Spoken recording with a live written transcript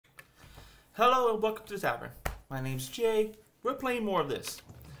Hello and welcome to the Tavern. My name's Jay. We're playing more of this.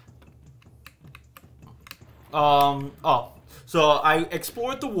 So I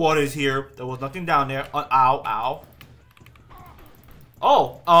explored the waters here. There was nothing down there. Ow.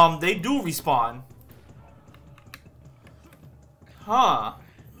 Oh, they do respawn. Huh.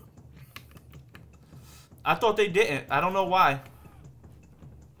 I thought they didn't. I don't know why.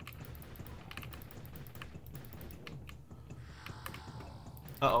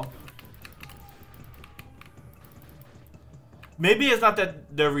 Uh-oh. Maybe it's not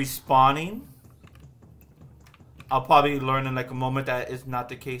that they're respawning. I'll probably learn in like a moment that it's not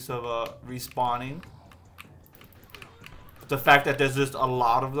the case of respawning. The fact that there's just a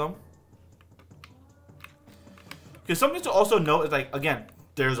lot of them. Because something to also note is like, again,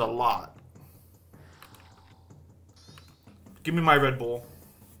 there's a lot. Give me my Red Bull.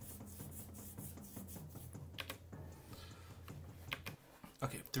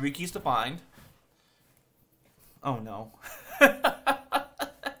 Okay, 3 keys to find. Oh no.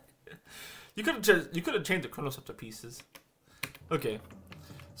 You could have changed the Chronos up to pieces. Okay.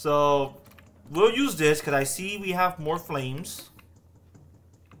 So we'll use this because I see we have more flames.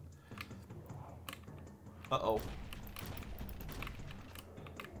 Uh-oh.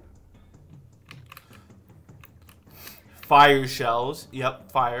 Fire shells.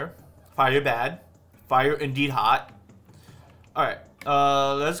 Yep, fire. Fire bad. Fire indeed hot. Alright.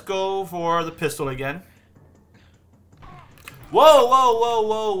 Let's go for the pistol again.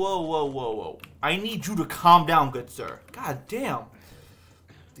 Whoa. I need you to calm down, good sir. God damn.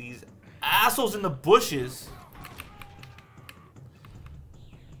 These assholes in the bushes.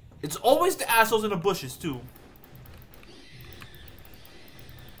 It's always the assholes in the bushes, too.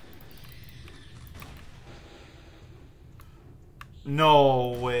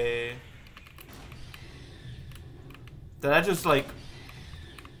 No way. Did I just, like...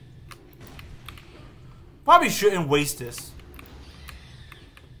 Probably shouldn't waste this.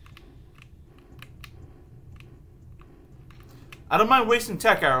 I don't mind wasting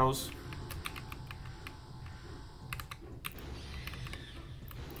tech arrows.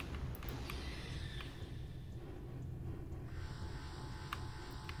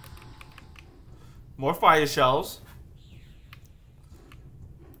 More fire shells.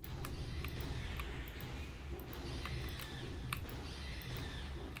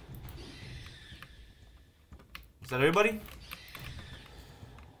 Is that everybody?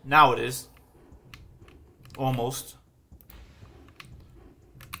 Now it is. Almost.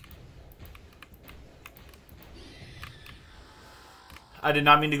 I did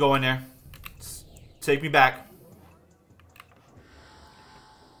not mean to go in there. Take me back.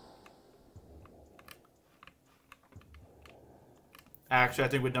 Actually, I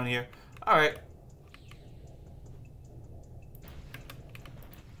think we're done here. Alright.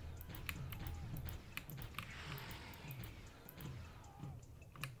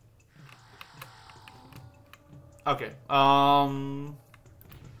 Okay.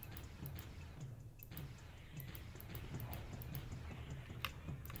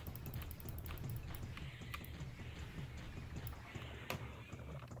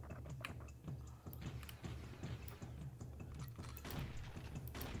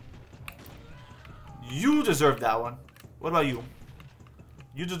 You deserve that one. What about you?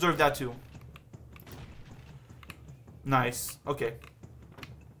 You deserve that too. Nice. Okay.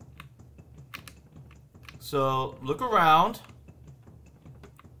 So, look around.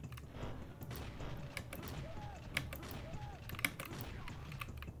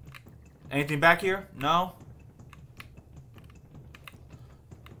 Anything back here? No?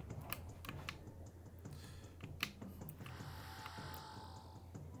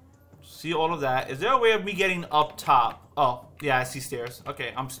 See all of that. Is there a way of me getting up top? Oh, yeah, I see stairs.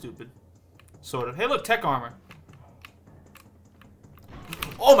 Okay, I'm stupid. Sort of. Hey, look, tech armor.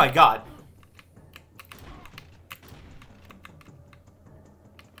 Oh my god.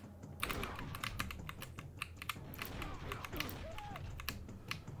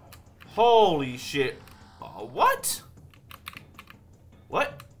 Holy shit. What?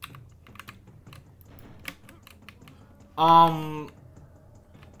 What?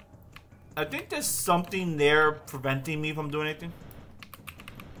 I think there's something there preventing me from doing anything.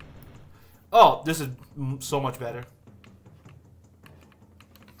 Oh, this is so much better.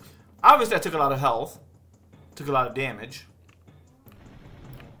 Obviously, I took a lot of health. Took a lot of damage.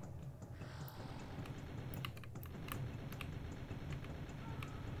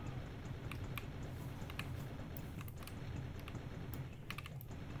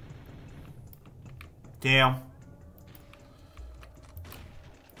 Damn.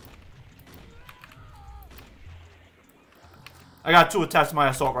 I got 2 attached to my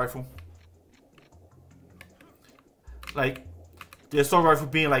assault rifle. Like, the assault rifle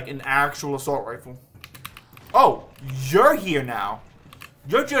being like an actual assault rifle. Oh, you're here now.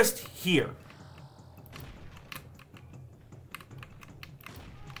 You're just here.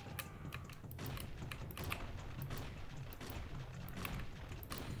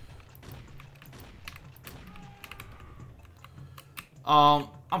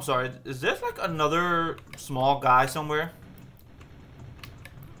 I'm sorry. Is there like another small guy somewhere?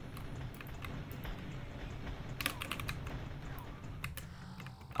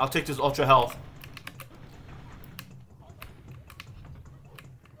 I'll take this ultra health.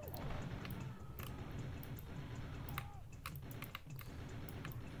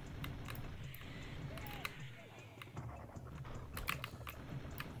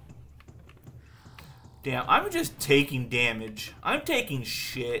 Damn, I'm just taking damage. I'm taking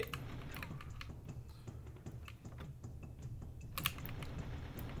shit.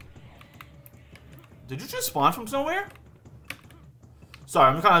 Did you just spawn from somewhere? Sorry,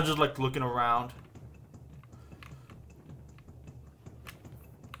 I'm kind of just like looking around.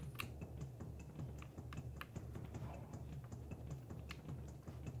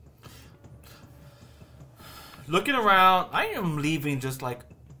 Looking around, I am leaving just like...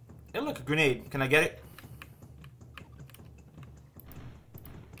 Hey, look, a grenade. Can I get it?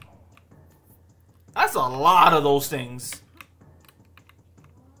 That's a lot of those things.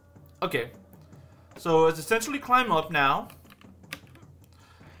 Okay. So it's essentially climb up now.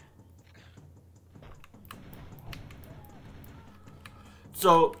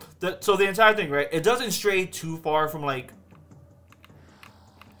 So the entire thing, right? It doesn't stray too far from like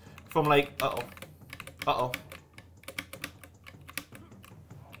uh-oh.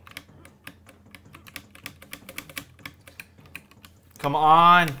 Come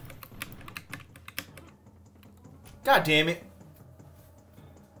on. God damn it.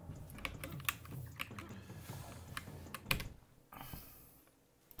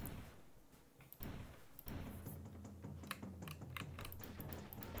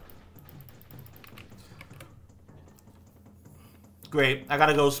 Great. I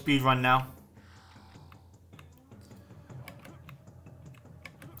gotta go speed run now.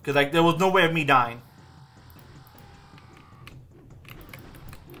 Because like there was no way of me dying.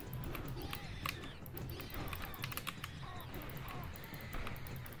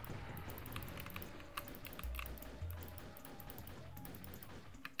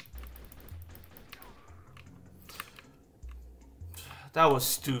 That was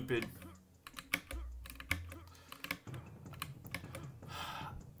stupid.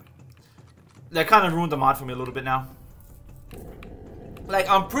 That kind of ruined the mod for me a little bit now. Like,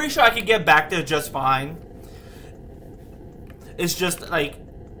 I'm pretty sure I could get back there just fine. It's just, like...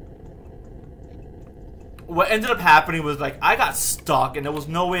 What ended up happening was, like, I got stuck and there was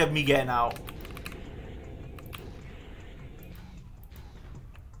no way of me getting out.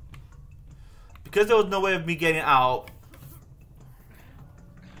 Because there was no way of me getting out...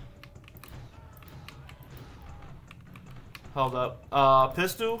 Hold up.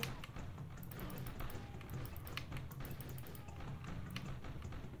 Pistol?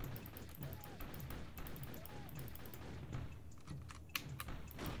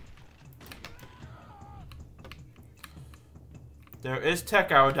 There is tech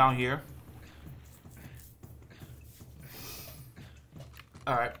arrow down here.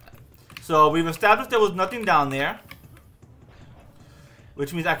 Alright. So we've established there was nothing down there.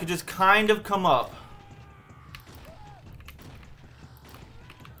 Which means I could just kind of come up.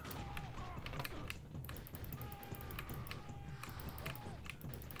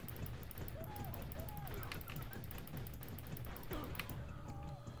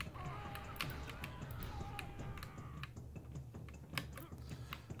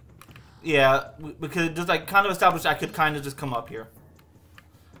 Yeah, because it just like kind of established I could kind of just come up here.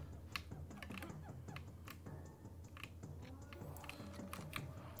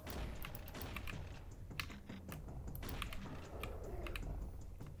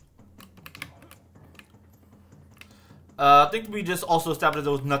 I think we just also established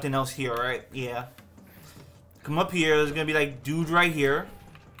there was nothing else here, right? Yeah. Come up here, there's gonna be like dude right here.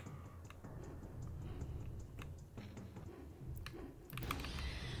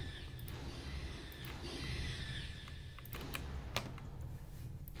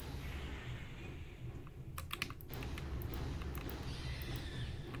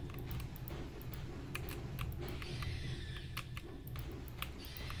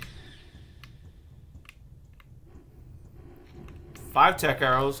 Five tech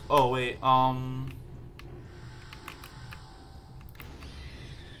arrows. Oh wait,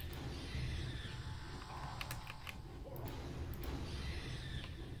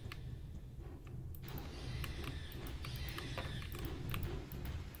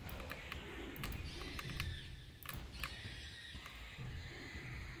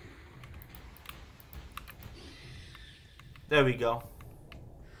 There we go.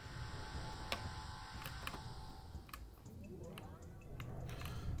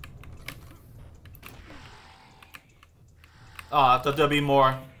 Oh, I thought there'd be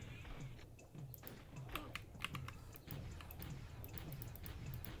more.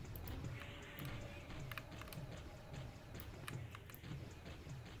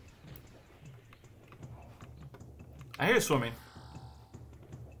 I hear swimming.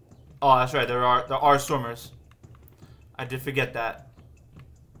 Oh, that's right. There are swimmers. I did forget that.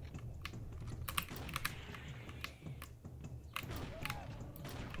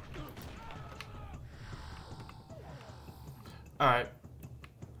 All right.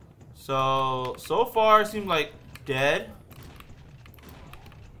 So far it seems like dead.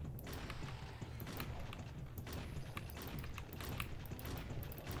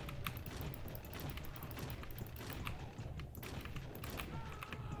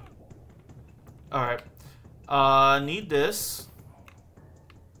 Alright. Need this.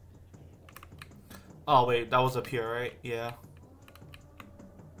 Oh, wait. That was up here, right? Yeah.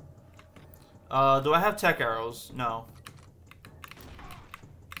 Do I have tech arrows? No.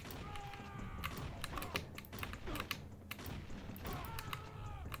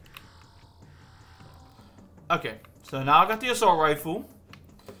 Okay. So now I got the assault rifle.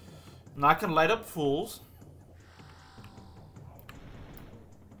 Now I can light up fools.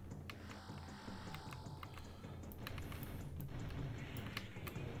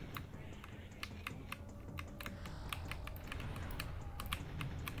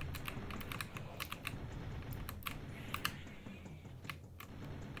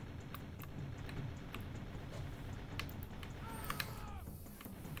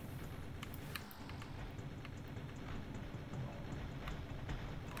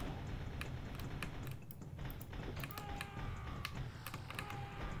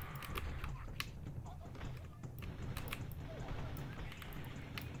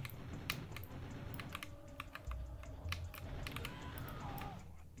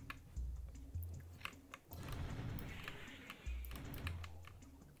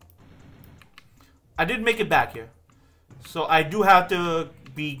 I did make it back here. So I do have to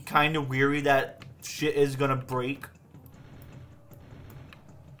be kind of weary that shit is gonna break.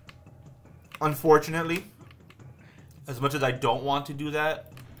 Unfortunately. As much as I don't want to do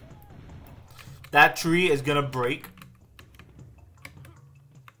that. That tree is gonna break.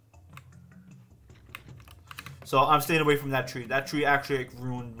 So I'm staying away from that tree. That tree actually like,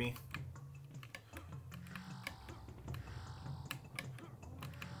 ruined me.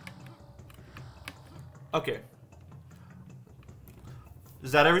 Okay.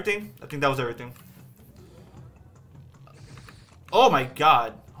 Is that everything? I think that was everything. Oh my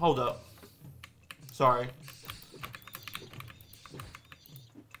god. Hold up. Sorry.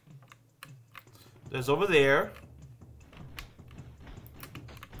 There's over there.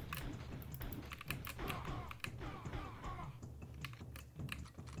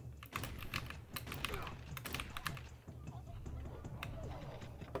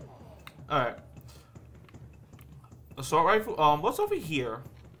 Alright. Assault rifle. What's over here?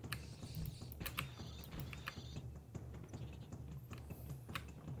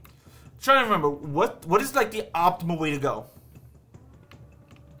 I'm trying to remember what is like the optimal way to go.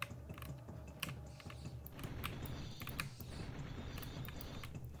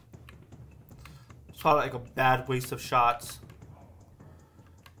 It's probably like a bad waste of shots.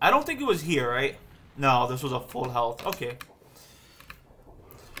 I don't think it was here, right? No, this was a full health. Okay.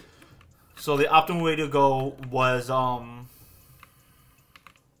 So the optimal way to go was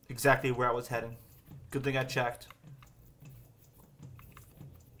exactly where I was heading. Good thing I checked.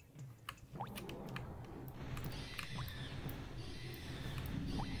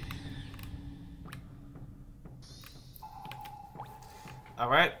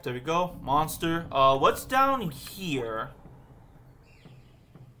 Alright, there we go. Monster. What's down here?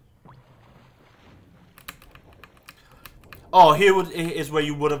 Oh, here is where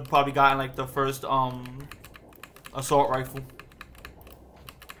you would have probably gotten like the first assault rifle.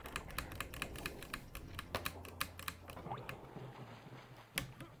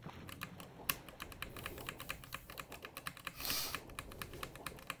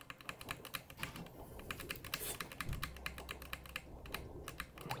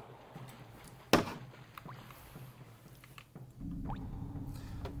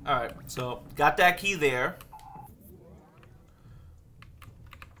 Alright, so got that key there.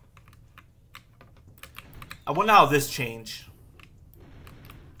 I wonder how this changed.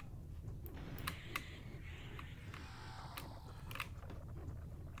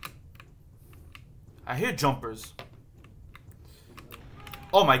 I hear jumpers.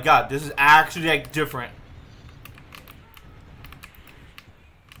 Oh my god, this is actually like different.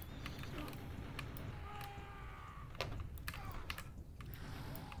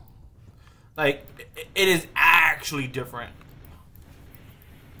 Like, it is actually different.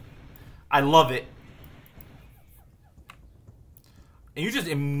 I love it. And you just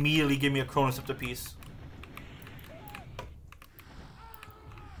immediately give me a Chronoceptor piece.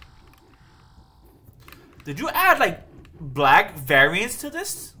 Did you add, like, black variants to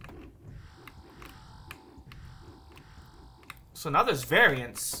this? So now there's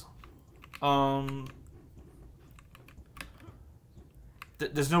variants.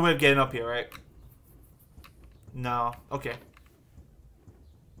 There's no way of getting up here, right? No. Okay.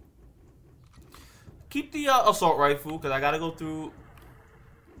 Keep the assault rifle, because I gotta go through...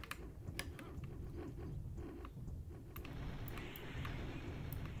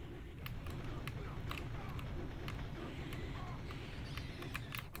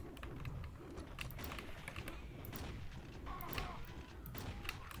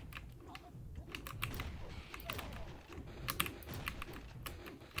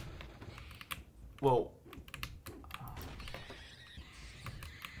 Whoa.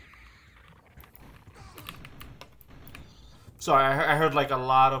 Sorry, I heard like a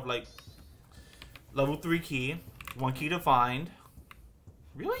lot of like level 3 key, 1 key to find.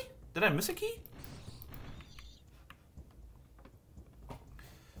 Really? Did I miss a key?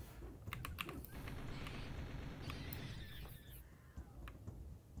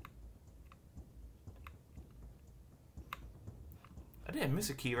 I didn't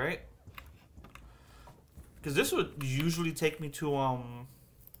miss a key, right? Because this would usually take me to,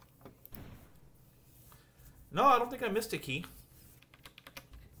 No, I don't think I missed a key.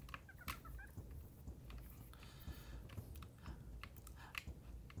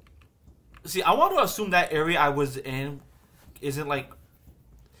 See, I want to assume that area I was in isn't like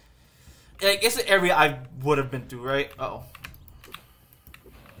it's an area I would have been through, right? Uh-oh.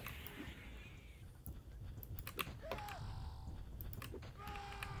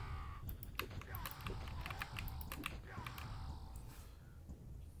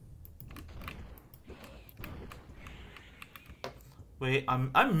 Wait,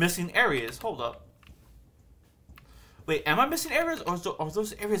 I'm missing areas. Hold up. Wait, am I missing areas, or are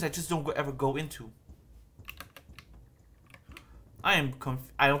those areas I just don't ever go into? I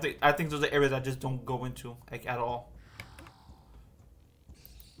think those are areas I just don't go into, like, at all.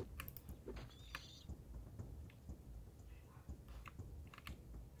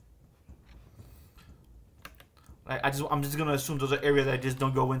 Like, I'm just gonna assume those are areas I just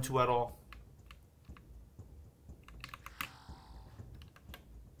don't go into at all.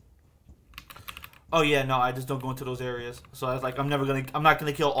 Oh yeah, no, I just don't go into those areas. So I was like, I'm not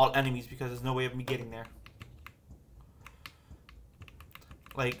gonna kill all enemies because there's no way of me getting there.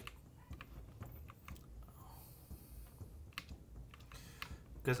 Like,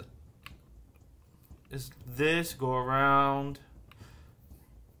 because is this go around?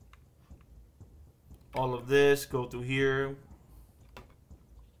 All of this go through here.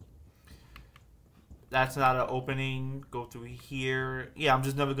 That's not an opening. Go through here. Yeah, I'm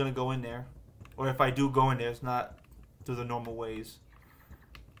just never gonna go in there. Or if I do go in there, it's not through the normal ways.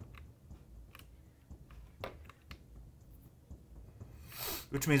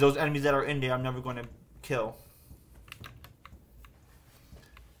 Which means those enemies that are in there, I'm never going to kill.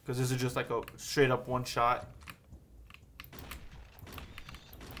 Because this is just like a straight up one shot.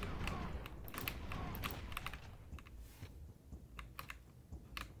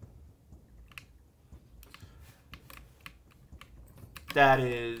 That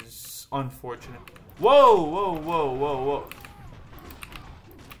is unfortunate. Whoa, whoa, whoa, whoa, whoa.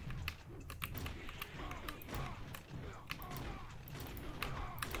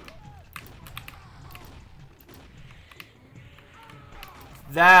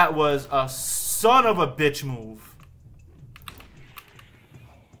 That was a son of a bitch move.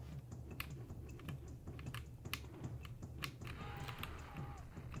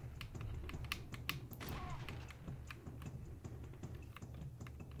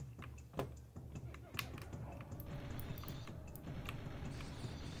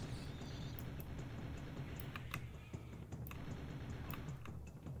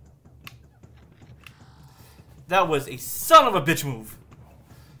 That was a son of a bitch move.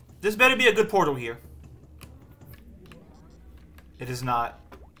 This better be a good portal here. It is not.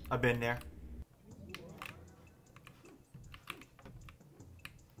 I've been there.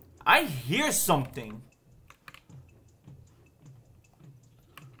 I hear something.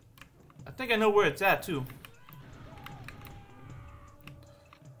 I think I know where it's at too.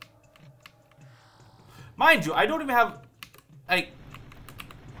 Mind you, I don't even have...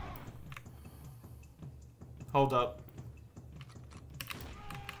 Hold up.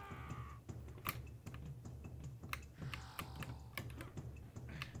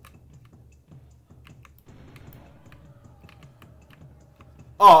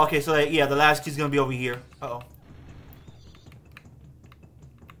 Oh, okay, so yeah, the last key's gonna be over here. Uh-oh.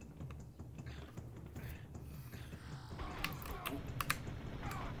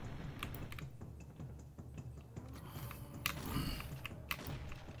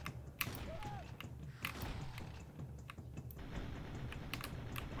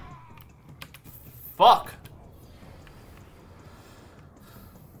 Fuck.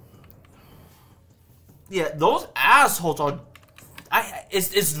 Yeah, those assholes are...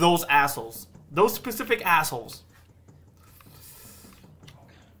 It's those assholes. Those specific assholes.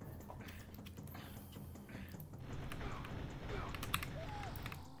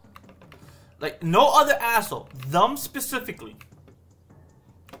 Like, no other asshole. Them specifically.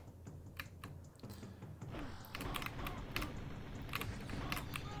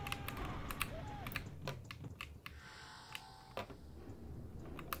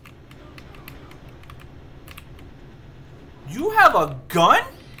 You have a gun?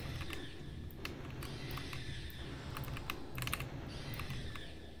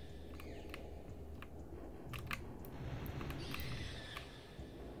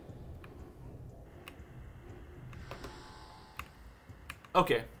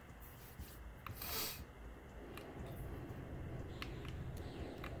 Okay.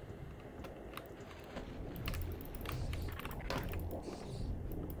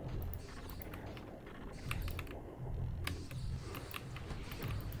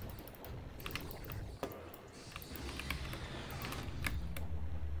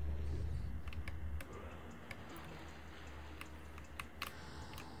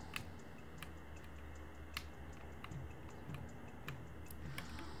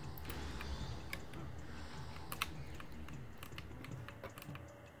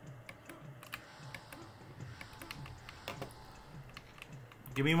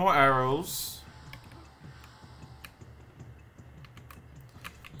 Give me more arrows.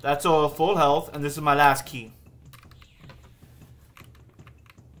 That's all full health, and this is my last key.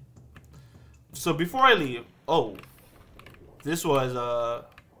 So before I leave, oh, this was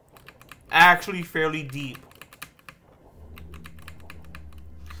actually fairly deep.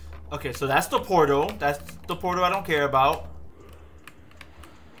 Okay, so that's the portal. That's the portal I don't care about.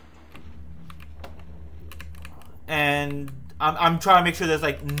 And I'm trying to make sure there's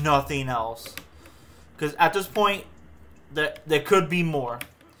like nothing else, because at this point there could be more.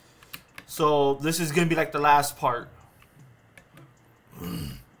 So this is gonna be like the last part.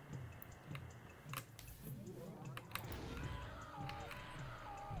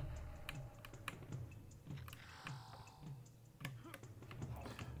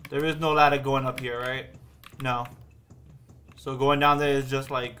 There is no ladder going up here, right? No. So going down there is just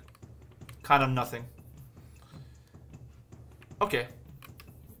like kind of nothing. Okay.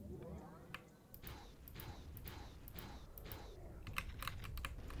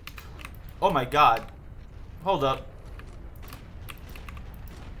 Oh my god. Hold up.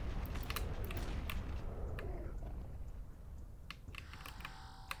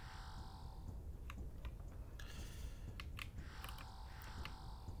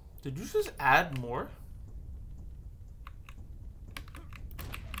 Did you just add more?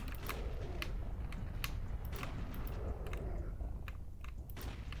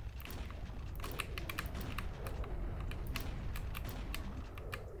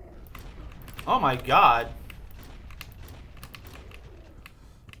 Oh my god.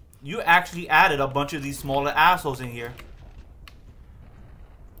 You actually added a bunch of these smaller assholes in here.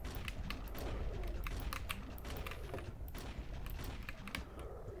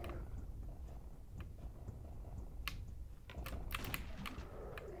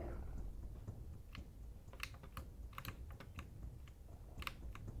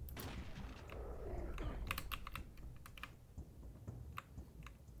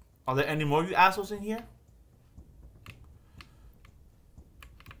 Are there any more of you assholes in here?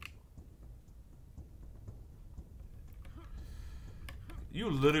 You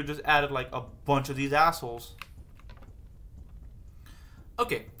literally just added like a bunch of these assholes.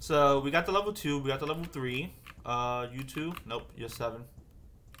 Okay, so we got the level 2, we got the level 3. You 2? Nope, you're 7.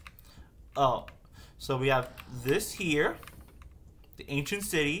 Oh, so we have this here, the ancient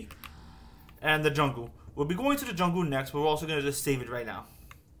city, and the jungle. We'll be going to the jungle next, but we're also going to just save it right now.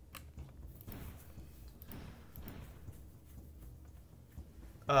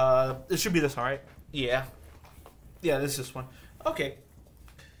 It should be this one, right? Yeah. Yeah, this is this one. Okay.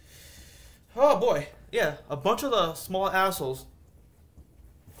 Oh boy. Yeah, a bunch of the small assholes.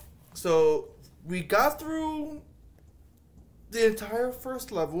 So, we got through the entire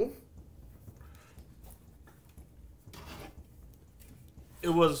first level. It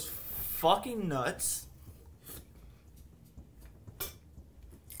was fucking nuts.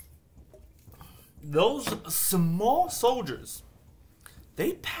 those small soldiers,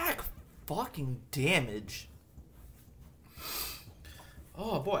 they pack fucking damage.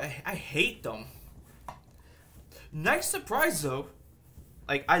 Oh boy, I hate them. Nice surprise though.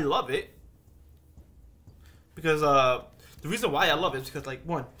 Like, I love it. Because the reason why I love it is because, like,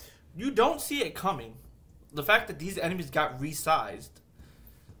 one, you don't see it coming. The fact that these enemies got resized,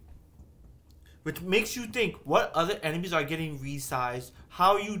 which makes you think, what other enemies are getting resized?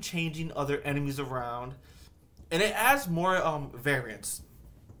 How are you changing other enemies around? And it adds more variance.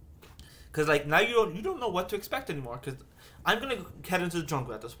 Because, like, now you don't know what to expect anymore. Because I'm going to head into the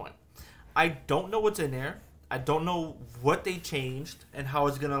jungle at this point. I don't know what's in there. I don't know what they changed and how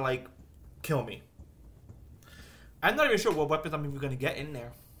it's going to, like, kill me. I'm not even sure what weapons I'm even going to get in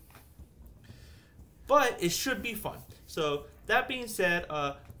there. But it should be fun. So, that being said,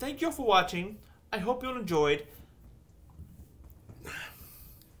 thank you all for watching. I hope you all enjoyed.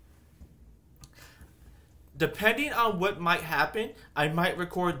 Depending on what might happen, I might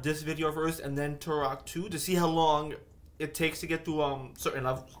record this video first and then Turok 2 to see how long it takes to get through certain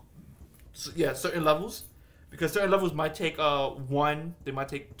levels. Yeah, certain levels. Because certain levels might take one, they might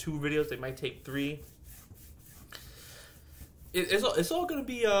take 2 videos, they might take 3. It's all gonna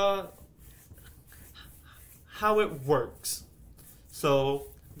be how it works. So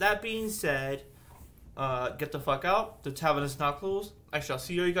that being said, get the fuck out. The tavern is not closed. I shall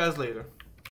see you guys later.